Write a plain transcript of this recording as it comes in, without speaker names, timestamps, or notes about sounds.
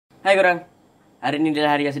Hai korang. Hari ni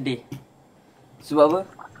adalah hari yang sedih. Sebab apa?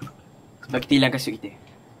 Sebab kita hilang kasut kita.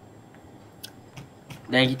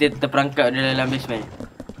 Dan kita terperangkap dalam basement.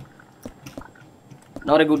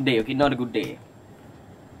 Not a good day, okay? Not a good day.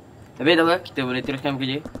 Tapi tak apa, kita boleh teruskan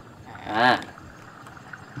bekerja.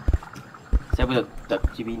 Siapa tak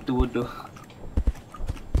kunci pintu bodoh.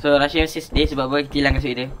 So, Rashid masih sedih sebab apa kita hilang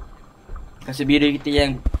kasut kita. Kasut biru kita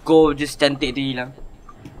yang gorgeous cantik tu hilang.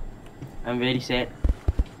 I'm very sad.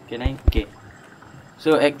 Okay.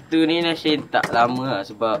 So act 2 ni Rashid tak lama lah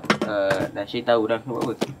sebab Rashid tahu dah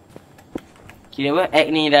buat apa. Kira apa, act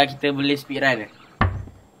ni dah kita boleh speedrun dah.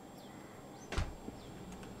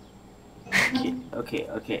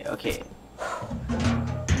 Okay.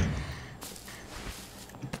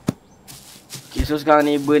 Okay, so sekarang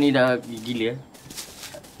neighbor ni dah gila.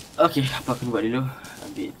 Okay, apa aku buat dulu?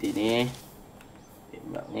 Ambil tin ni.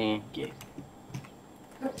 Tembak ni, okay.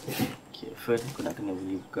 Okay, first aku nak kena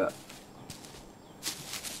boleh buka.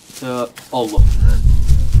 So, Allah.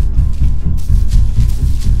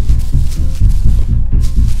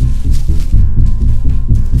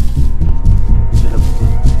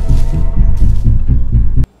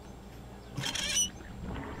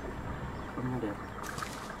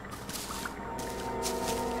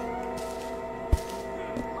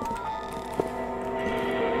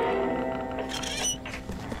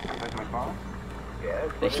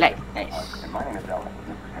 Flashlight, nice.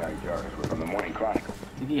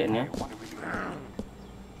 Pergi kat ni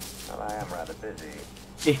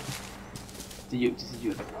sejuk.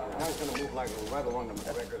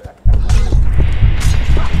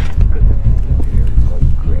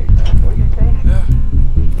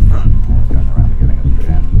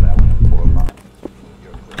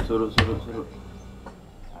 Surut.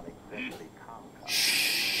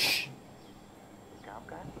 Shhh.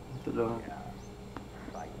 Tolong. Takak.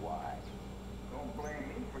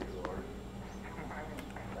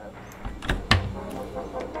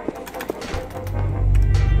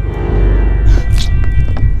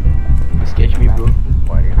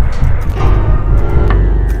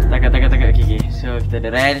 Okay. So kita ada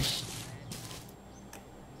wrench.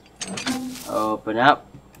 Open up.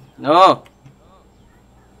 No.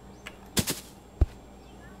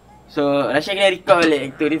 So Rashid kena record balik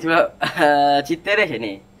act 2 ni sebab cerita dia macam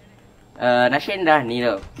ni. Rashid dah ni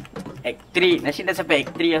tau. Act 3, Rashid dah sampai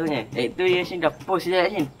act 3 rasanya. Act 2 Rashid dah post je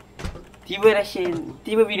Rashid.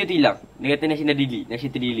 Tiba video tu hilang. Dia kata Rashid dah delete,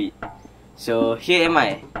 Rashid terdelete. So here am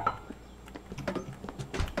I.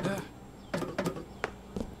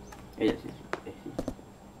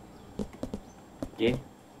 Okay.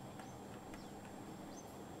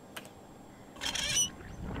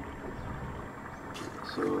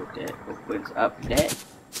 So that opens up that.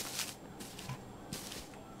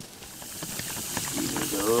 Ini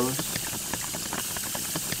those.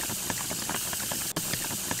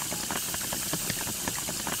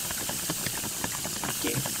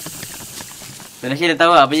 Okay. So Rashid dah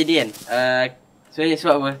tahu apa jadi kan.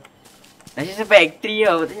 Sebab apa? Rashid sampai act 3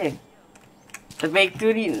 tau katanya. Sampai act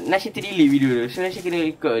 2 ni Rashid terdelete video tu. So Rashid kena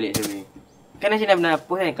record balik sampai. Kan Rashid dah pernah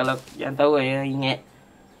post kan. Kalau yang tahu yang ingat,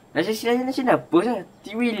 Rashid dah post lah.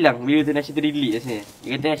 Tiba hilang video tu Rashid terdelete rasanya.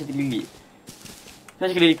 Dia kata Rashid terdelete. So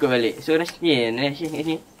Rashid kena record balik. So Rashid kat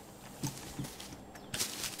sini.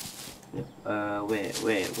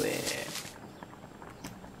 Where?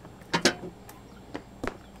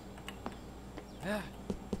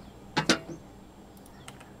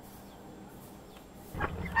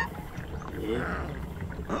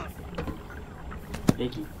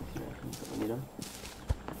 Lagi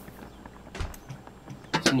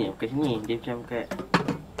sini, bukan sini. Dia macam kat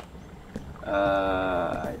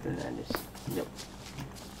I don't know. Sekejap.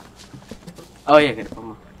 Oh ya, kat depan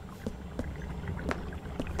rumah.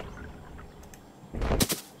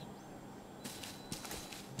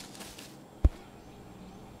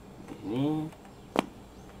 Ni.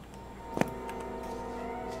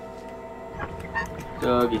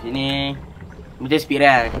 So, di sini macam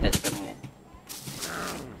spiral kita cakap ni.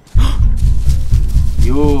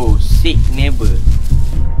 You sick neighbor.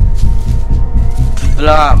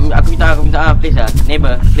 Tolong, aku minta please lah.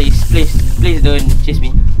 Neighbor, please don't chase me.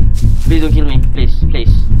 Please don't kill me, please.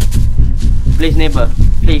 Please neighbor,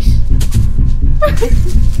 please.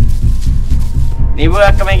 Neighbor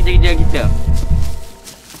akan main kejar-kejar kita.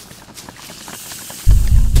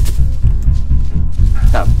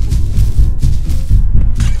 Stop.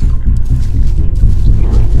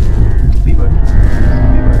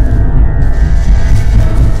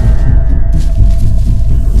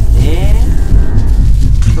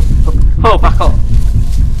 Oh, pakau.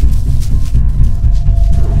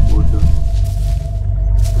 Bodoh.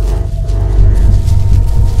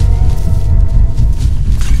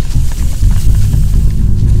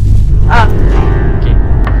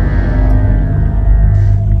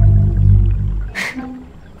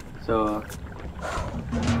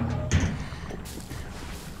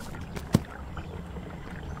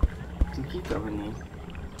 Stokin kat mana?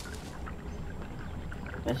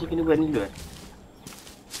 Rasa kena buat ni dulu kan?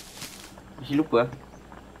 Masih lupa lah.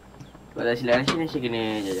 Kalau tak silap Rasa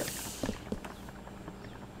kena jajak.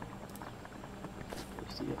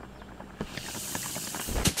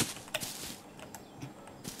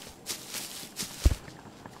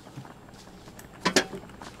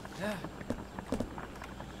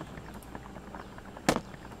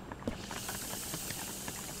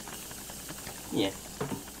 Ni ya.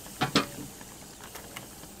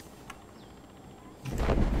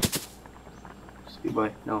 Speed boy,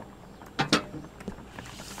 no.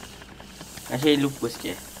 Saya lupa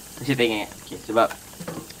sikit. Saya tak ingat. Okay, sebab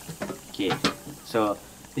okay, so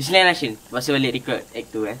di sini Nashin masa balik record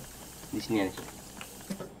act tu kan. Di sini Nashin.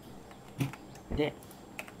 Dek.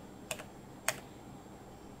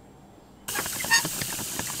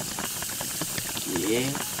 Okay.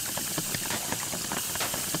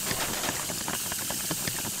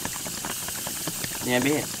 Ni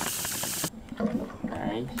habis kan?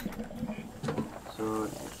 Nice. So,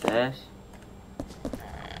 atas.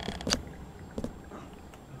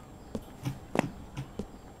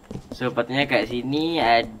 So, patutnya kat sini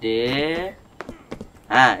ada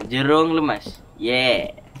jerung lemas.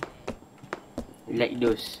 Yeah. Like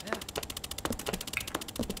those.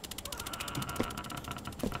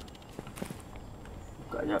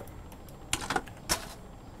 Buka sekejap.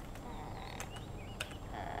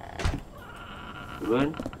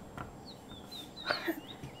 Turun.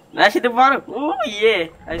 Nasi terbang. Oh yeah.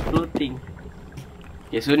 I'm floating.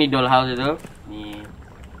 Okay, so ni dollhouse tu. Ni.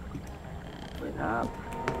 Open up.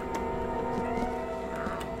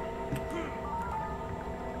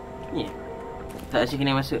 Ni. Tak Nasi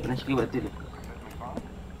kena masuk. Nasi kena buat tu dulu.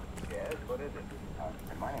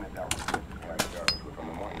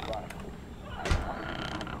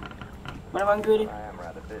 Mana mangga ni?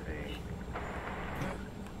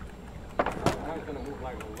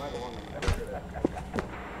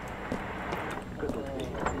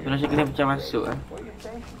 So, Nasi kena macam masuk lah.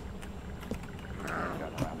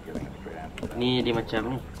 Ni dia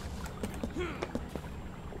macam ni.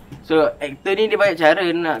 So, aktor ni dia banyak cara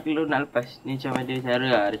nak kalau nak lepas. Ni macam ada cara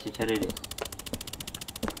lah, ada cara dia.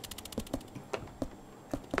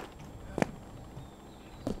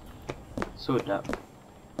 Sedap.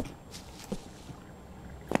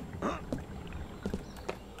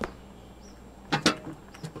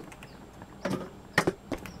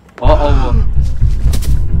 Oh Allah.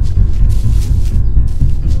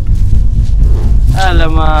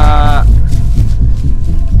 Alamak.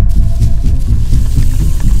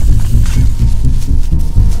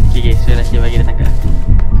 Okay, so Nasi bagi dia tangkap.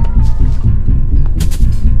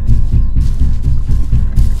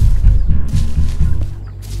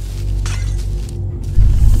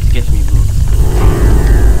 Excuse me bro.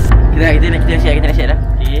 Kita nak siap dah.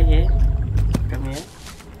 Okay. Kami ya.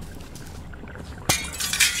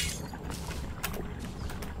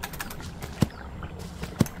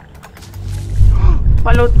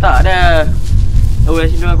 Kepala otak dah. Oh, dah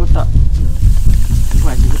sini aku tak.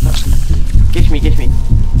 Masih otak. Catch me.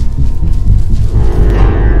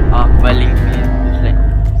 Baling punya slide.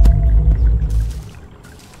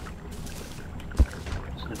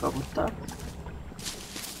 Sebab aku tak.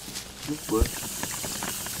 Lupa.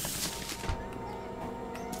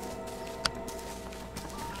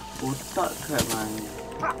 Otak kat mana?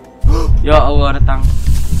 Ya Allah, datang.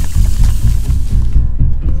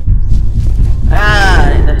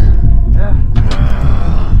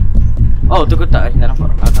 Oh, tu kotak kat sini nampak.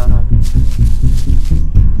 Tak.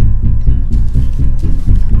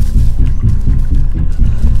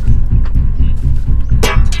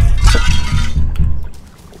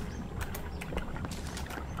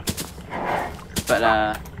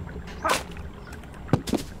 Cepatlah.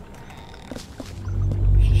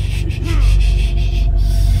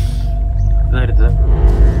 Tu.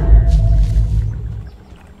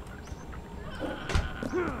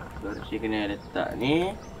 Saya kena letak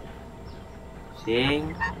ni.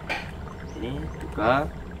 Sing. Sini tukar.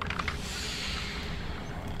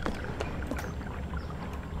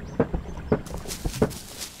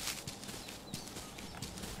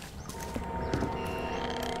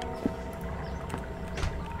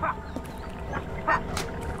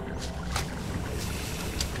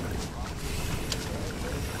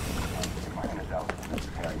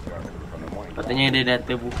 Patutnya dia dah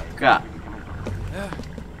terbuka.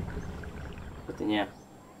 Patutnya.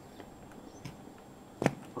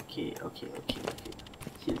 Okay.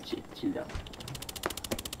 Chill down.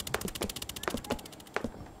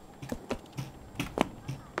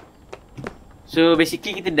 So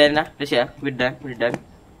basically kita done lah. Dah siap. We're done.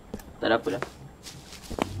 Tak ada apa dah.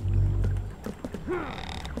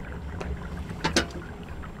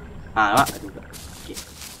 Nampak tu pula. Okay.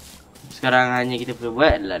 Sekarang hanya kita perlu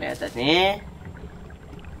buat adalah di atas ni.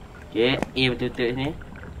 Okay, A betul-betul sini.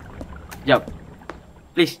 Jump.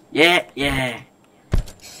 Please. Yeah.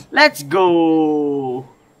 Let's go.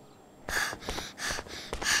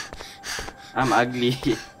 I'm ugly.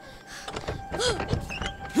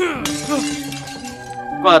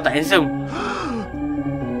 Kau tak handsome.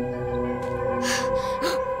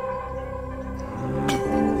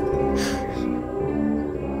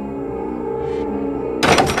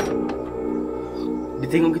 Dia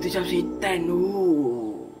tengok kita macam setan tu.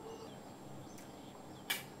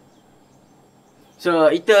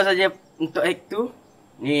 So, itu saja untuk act tu.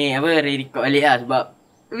 Ni apa, record balik lah sebab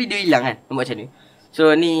video hilang kan. Nampak macam ni.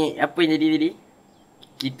 So, ni apa yang jadi tadi.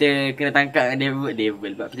 Kita kena tangkap dengan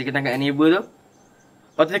devil. Kita kena tangkap dengan neighbor tu.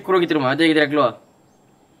 Lepas tu dia kurung kita rumah. Lepas tu kita dah keluar.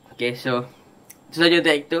 Okay, so itu saja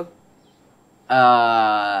untuk act tu.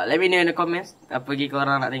 Let me know in the comments apa lagi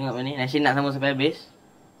korang nak tengok ni. Nasib nak sama sampai habis.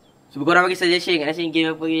 So, korang bagi suggestion kat Nasib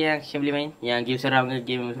game apa lagi yang Nasib boleh main. Yang game seram ke,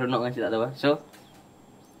 game seronok kan, saya tak tahu. So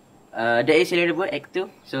that is available act 2.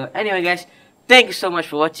 So anyway guys, thank you so much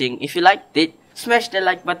for watching. If you liked it, smash the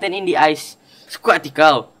like button in the eyes. Squad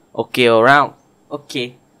kau. Okay, around.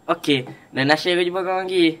 Okay. Dan Nasib akan jumpa korang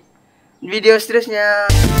lagi video seterusnya.